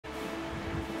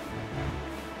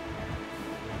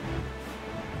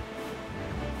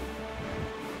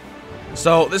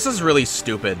So, this is really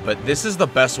stupid, but this is the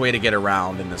best way to get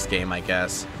around in this game, I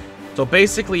guess. So,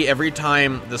 basically, every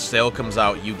time the sail comes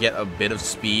out, you get a bit of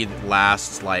speed,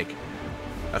 lasts, like,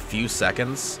 a few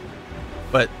seconds.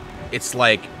 But it's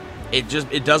like,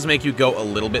 it does make you go a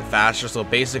little bit faster, so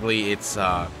basically, it's,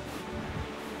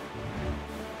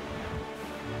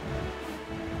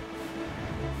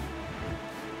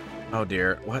 Oh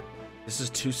dear, what? This is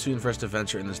too soon for us to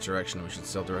venture in this direction. We should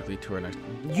sail directly to our next...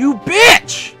 You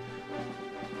bitch!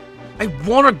 I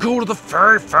want to go to the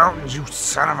fairy fountain, you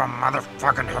son of a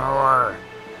motherfucking whore.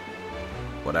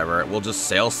 Whatever, we'll just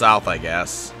sail south, I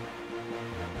guess.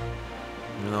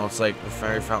 Even though it's like the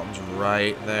fairy fountain's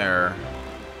right there.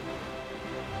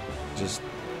 Just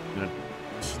gonna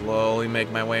slowly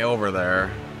make my way over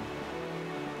there.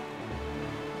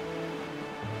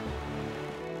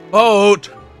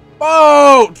 Boat!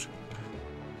 Boat!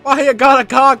 Why you gotta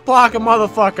cock block a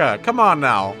motherfucker? Come on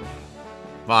now.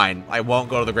 Fine, I won't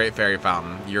go to the Great Fairy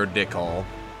Fountain. You're a dickhole.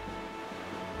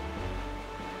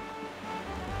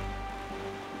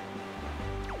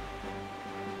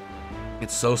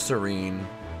 It's so serene.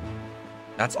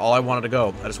 That's all I wanted to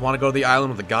go. I just want to go to the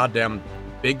island with the goddamn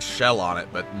big shell on it,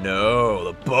 but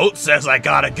no, the boat says I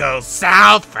gotta go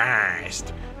south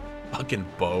first. Fucking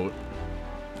boat.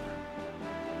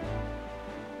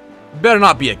 Better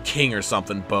not be a king or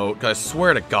something, boat, because I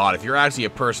swear to God, if you're actually a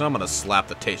person, I'm gonna slap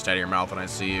the taste out of your mouth when I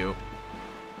see you.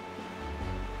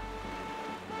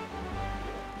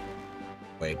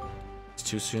 Wait, it's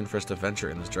too soon for us to venture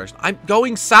in this direction. I'm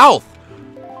going south!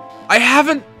 I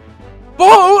haven't...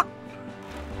 Boat!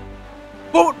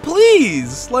 Boat,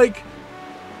 please! Like...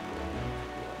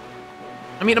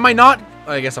 I mean, am I not...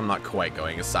 I guess I'm not quite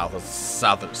going as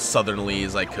southernly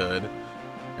as I could.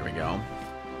 Here we go.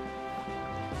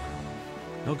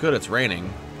 No good, it's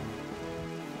raining.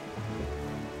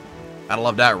 Gotta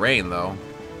love that rain, though.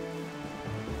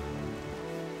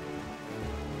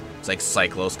 It's like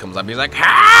Cyclos comes up, he's like,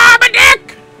 "Ha, my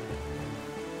dick!"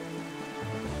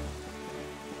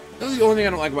 This is the only thing I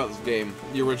don't like about this game,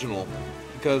 the original.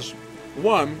 Because,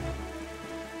 one,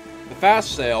 the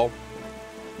fast sail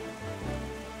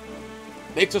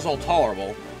makes us all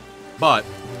tolerable, but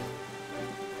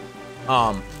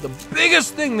the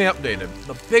biggest thing they updated,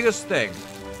 the biggest thing,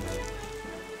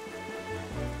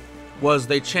 was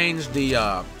they changed the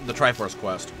Triforce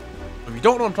quest. If you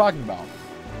don't know what I'm talking about,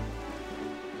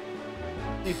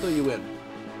 let me fill you in.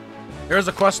 There's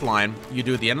a quest line you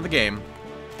do at the end of the game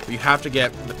where you have to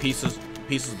get the pieces of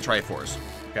the Triforce.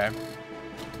 Okay?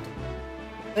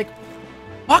 Like,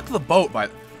 fuck the boat,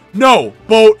 no,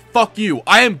 boat, fuck you.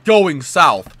 I am going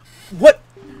south. What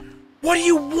do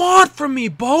you want from me,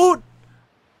 boat?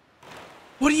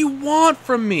 What do you want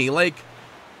from me? Like,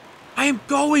 I am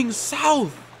going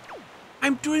south.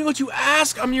 I'm doing what you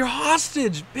ask. I'm your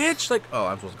hostage, bitch. Like, oh,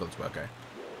 I'm supposed to go this way. Okay.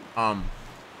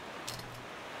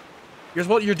 Here's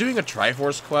what you're doing, a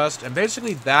Triforce quest, and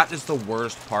basically that is the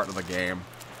worst part of the game.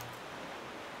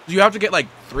 You have to get like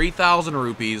 3,000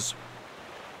 rupees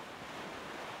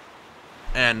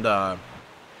and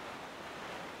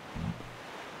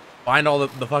find all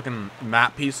the fucking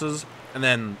map pieces and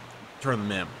then turn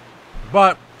them in.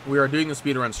 But we are doing the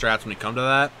speedrun strats when we come to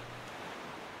that.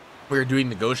 We are doing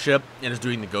the ghost ship and just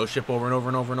doing the ghost ship over and over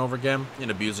and over and over again and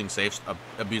abusing saves.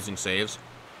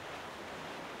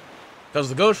 Because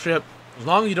the ghost ship, as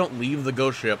long as you don't leave the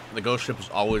ghost ship is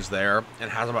always there and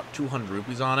has about 200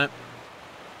 rupees on it.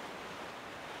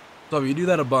 So if you do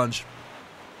that a bunch,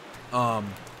 you'll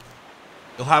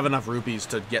have enough rupees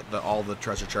to get all the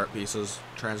treasure chart pieces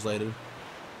translated.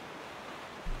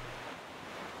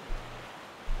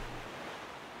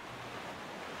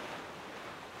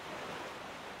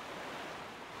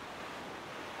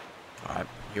 Alright,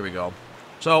 here we go.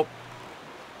 So,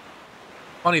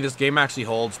 funny, this game actually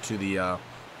holds to the,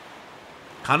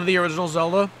 kind of the original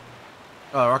Zelda.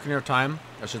 Ocarina of Time,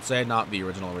 I should say, not the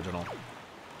original.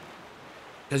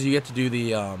 Because you get to do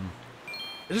the,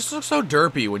 it just looks so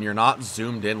derpy when you're not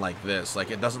zoomed in like this.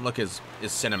 Like, it doesn't look as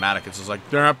cinematic. It's just like,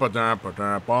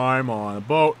 I'm on a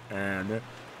boat, and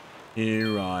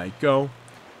here I go.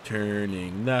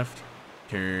 Turning left,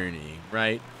 turning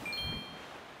right.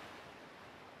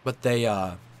 But they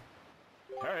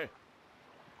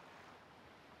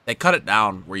cut it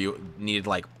down where you needed,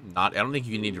 like, I don't think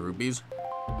you needed rupees.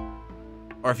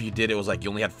 Or if you did, it was like you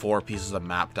only had 4 pieces of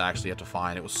map to actually have to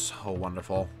find. It was so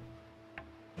wonderful.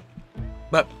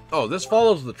 But, oh, this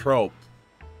follows the trope.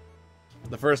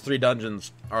 The first 3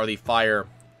 dungeons are the fire,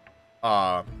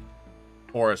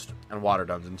 forest, and water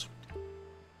dungeons.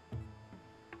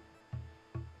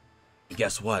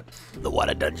 Guess what? The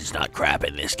water dungeon's not crap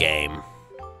in this game.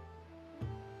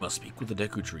 Must speak with the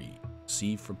Deku Tree.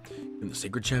 see from in the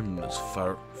sacred gems,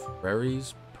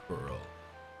 Fairy's Pearl.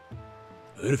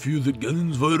 I feel that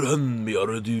Ganon's fire hand may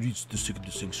already reach the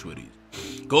sacred sanctuary.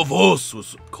 Go forth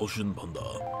with caution,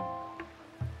 Panda.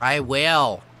 I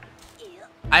will.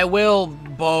 I will,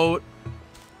 Boat.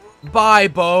 Bye,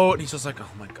 Boat. And he's just like, oh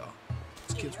my god,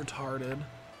 this kid's retarded.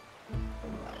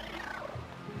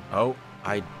 Oh,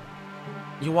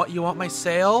 you want my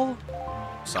sail?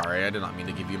 Sorry, I did not mean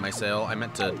to give you my sail. I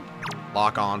meant to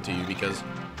lock on to you because,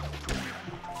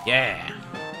 yeah.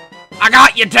 I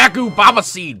got you, Deku Baba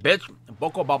Seed, bitch.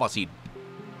 Boko Baba Seed.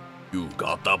 You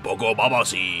got the Boko Baba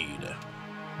Seed.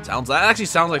 That actually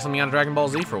sounds like something out of Dragon Ball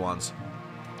Z for once.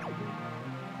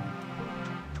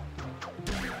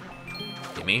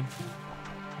 Give me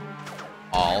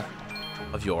all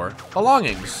of your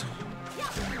belongings.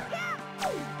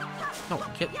 No,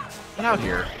 get out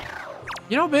here.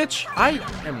 You know, bitch, I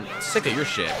am sick of your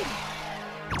shit.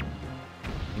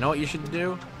 You know what you should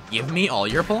do? Give me all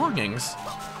your belongings.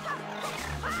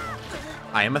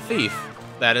 I am a thief.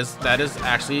 That is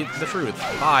actually the truth.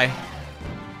 Bye.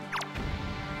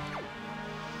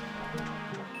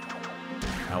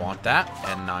 I want that,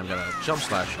 and now I'm gonna jump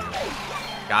slash you.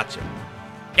 Gotcha.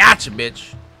 Gotcha,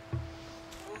 bitch.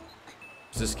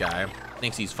 Who's this guy?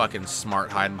 Thinks he's fucking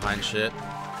smart hiding behind shit.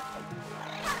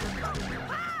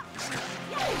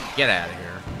 Get out of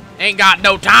here. Ain't got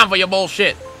no time for your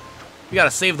bullshit. We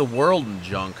gotta save the world and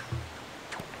junk.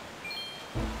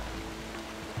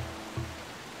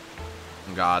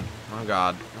 Oh god. Oh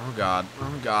god. Oh god.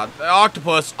 Oh god. The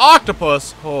octopus!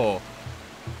 Octopus! Oh.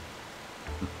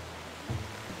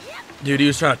 Dude, he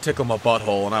was trying to tickle my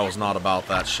butthole, and I was not about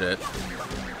that shit.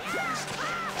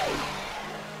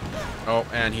 Oh,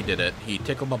 and he did it. He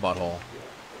tickled my butthole.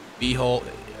 Beehole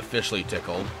officially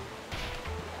tickled.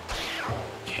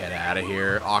 Get out of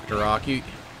here, Octorok.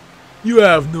 You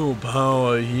have no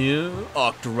power here,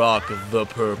 Octorok the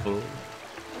Purple.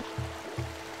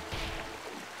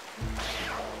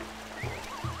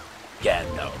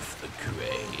 Gandalf the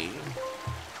Grey.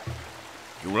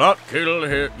 You will not kill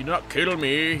him. You will not kill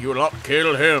me. You will not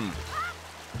kill him.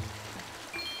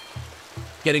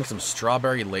 Getting some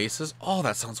strawberry laces. Oh,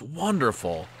 that sounds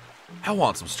wonderful. I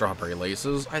want some strawberry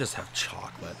laces. I just have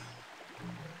chocolate.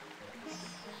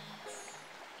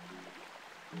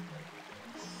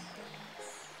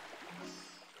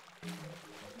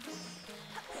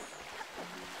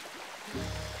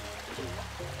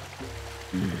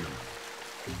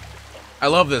 I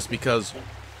love this because,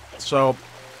 so,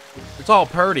 it's all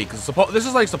purdy, because this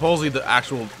is like supposedly the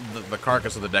actual, the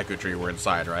carcass of the Deku tree we're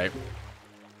inside, right?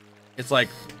 It's like,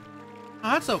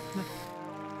 oh,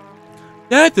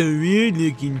 that's a weird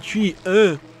looking tree,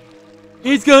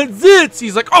 it's got zits!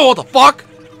 He's like, oh, what the fuck?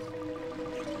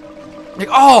 Like,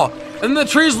 oh, and the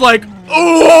tree's like,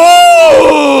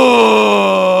 oh!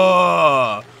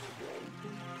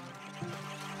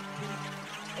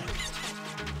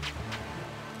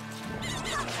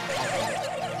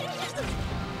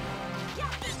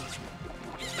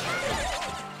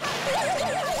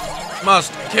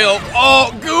 Must kill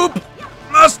all goop!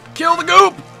 Must kill the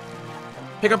goop!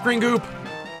 Pick up green goop!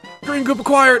 Green goop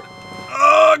acquired!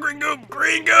 Oh, green goop!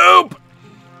 Green goop!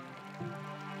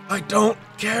 I don't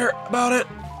care about it.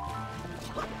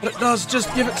 But it does,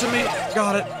 just give it to me.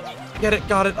 Got it. Get it,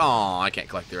 got it. Aw, I can't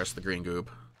collect the rest of the green goop.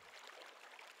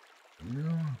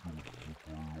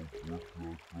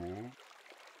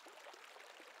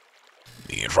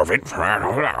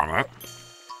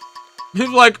 He's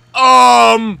like,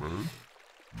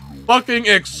 fucking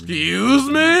excuse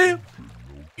me?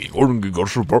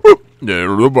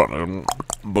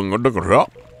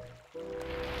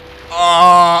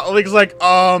 Link's like,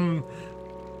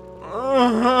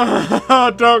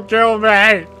 don't kill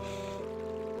me.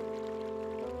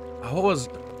 What was?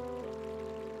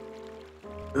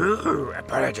 Ooh,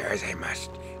 apologize, I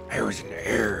must. I was in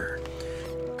error.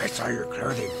 I saw your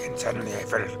clothing, and suddenly I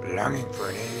felt longing for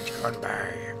an age gone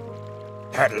by.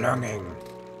 That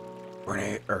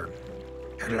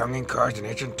longing caused an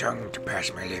itching tongue to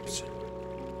pass my lips.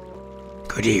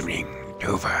 Good evening,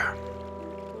 Dova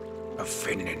of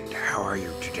Finland. How are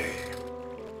you today?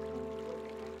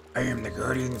 I am the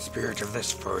guardian spirit of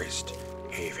this forest,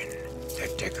 Haven, the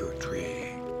Deku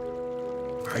tree.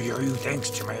 I owe you thanks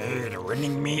to my aid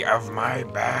winning me of my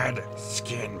bad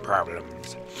skin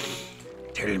problems.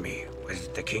 Tell me, was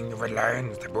the King of Red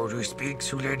Lions the boat who speaks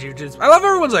who led you to this? I love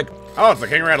everyone's like, oh, it's the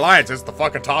King of Red Lions. It's the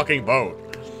fucking talking boat.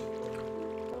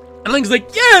 And Link's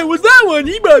like, yeah, it was that one.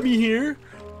 He brought me here.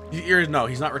 No,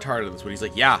 he's not retarded in this one. He's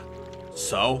like, yeah.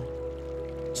 So?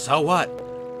 So what?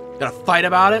 Gonna fight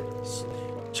about it?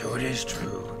 So it is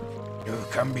true.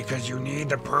 You've come because you need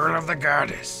the Pearl of the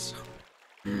Goddess.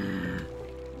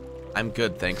 I'm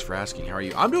good, thanks for asking. How are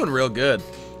you? I'm doing real good.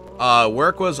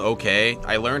 Work was okay.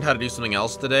 I learned how to do something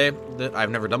else today that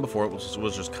I've never done before, which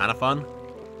was just kind of fun.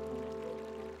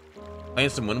 Playing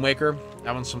some Wind Waker,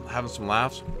 having some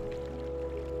laughs.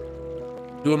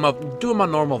 Doing my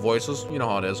normal voices, you know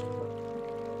how it is.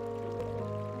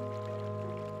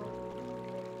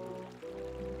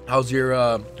 How's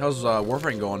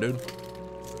Warframe going, dude?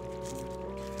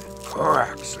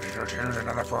 Korax, little children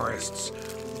of the forests.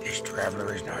 This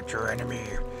traveler is not your enemy.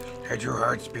 Let your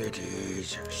hearts be at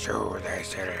ease. Show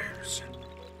thyself.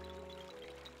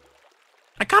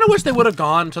 I kind of wish they would have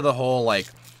gone to the whole, like,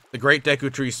 the Great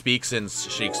Deku Tree speaks in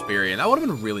Shakespearean. That would have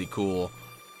been really cool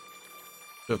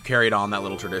to have carried on that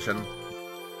little tradition.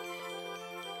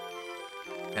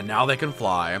 And now they can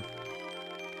fly.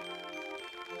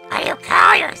 What do you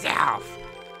call yourself?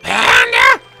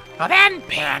 Panda? Well then,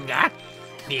 Panda.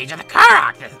 These are the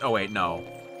Korax. Oh, wait, no.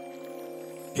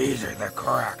 These are the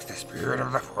Korax, the spirit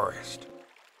of the forest.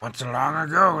 Once long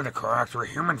ago, the Korax were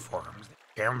human forms.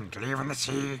 They came to live in the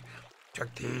sea,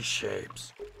 took these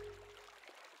shapes.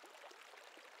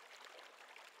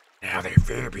 Now they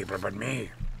fear people but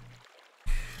me.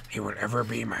 They will ever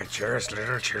be my cherished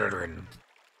little children.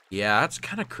 Yeah, that's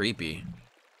kind of creepy.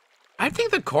 I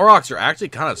think the Koroks are actually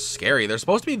kind of scary. They're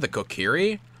supposed to be the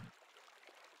Kokiri.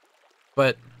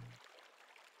 But,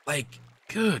 like,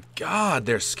 good God,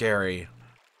 they're scary.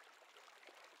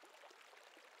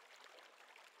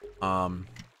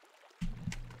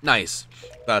 Nice.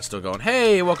 That's still going.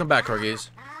 Hey, welcome back, Corgis.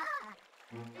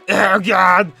 Oh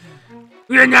God!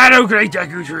 We're not a Great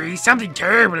Deku Tree. Something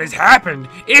terrible has happened.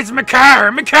 It's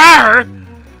Makar! Makar!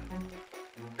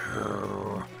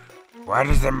 Oh, what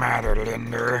is the matter,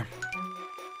 Linder?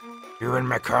 You and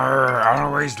Makar are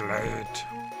always late.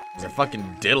 They're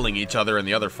fucking diddling each other in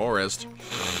the other forest.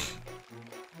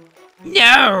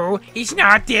 No, he's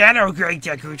not dead, oh Great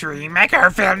Deku Tree.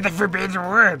 Makar fell in the Forbidden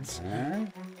Woods.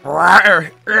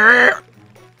 What?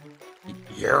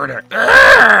 Yoda.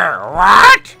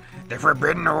 What? The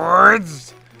Forbidden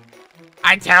Woods?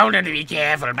 I told him to be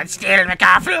careful, but still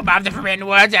Makar flew above the Forbidden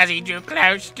Woods as he drew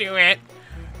close to it.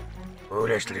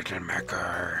 Foolish little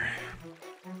Makar.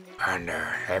 Panda,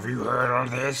 have you heard all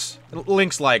this?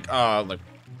 Link's like, The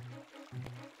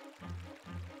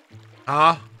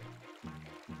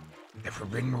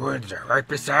Forbidden Woods are right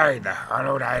beside the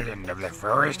hollowed island of the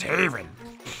Forest Haven.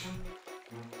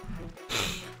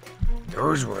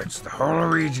 Those woods, the whole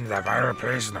region, the vital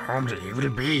place and the home to evil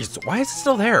beasts. why is it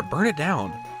still there? Burn it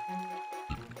down.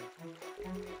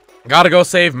 Gotta go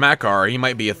save Makar. He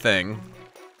might be a thing.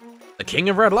 The King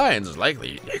of Red Lions is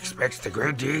likely. He expects the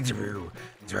great deeds of you.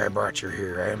 So I brought you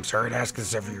here. I am sorry to ask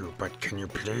this of you, but can you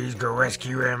please go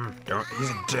rescue him? He's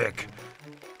a dick.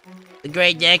 The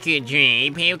Great Deku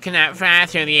Tree, people cannot fly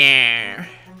through the air.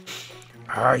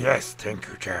 Ah, yes, thank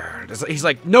you, child. He's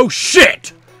like, no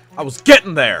shit! I was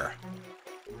getting there.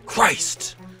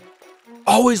 Christ.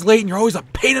 Always late and you're always a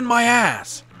pain in my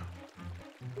ass.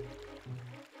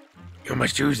 You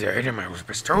must use the item I will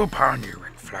bestow upon you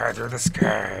and fly through the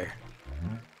sky.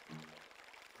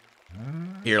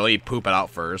 Here, let me poop it out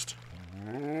first.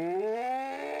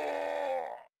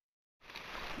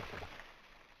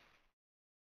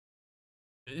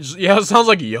 Yeah, it sounds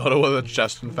like Yoda with a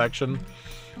chest infection.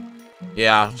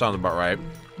 Yeah, sounds about right.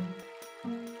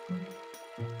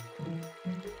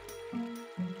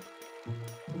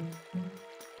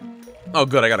 Oh,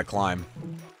 good, I gotta climb.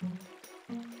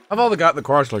 I've all got the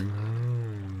cars like.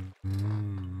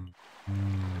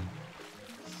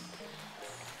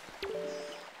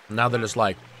 Now they're just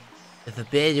like. The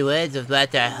Forbidden Woods was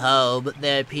not our home.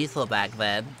 They were peaceful back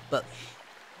then, but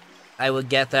I would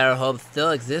guess our home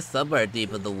still exists somewhere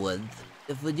deep in the woods.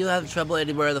 If we do have trouble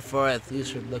anywhere in the forest, you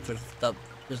should look for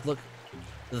just look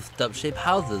for the stump-shaped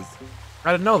houses.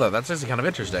 I didn't know that. That's actually kind of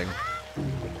interesting.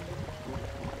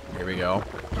 Here we go.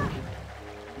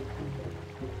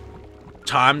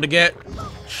 Time to get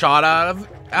shot out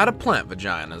of plant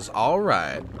vaginas. All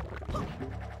right.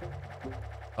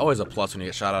 Always a plus when you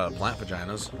get shot out of plant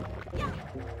vaginas.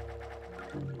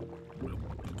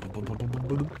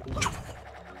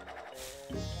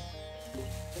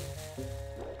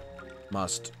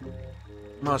 Must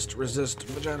resist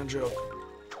vagina joke.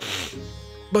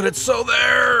 But it's so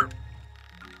there.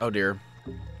 Oh dear.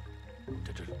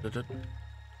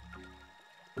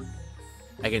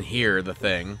 I can hear the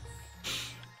thing.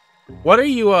 What are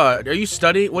you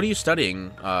studying? What are you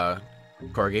studying,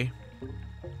 Corgi?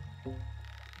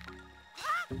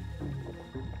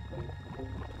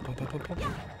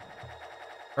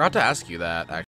 Forgot to ask you that, actually.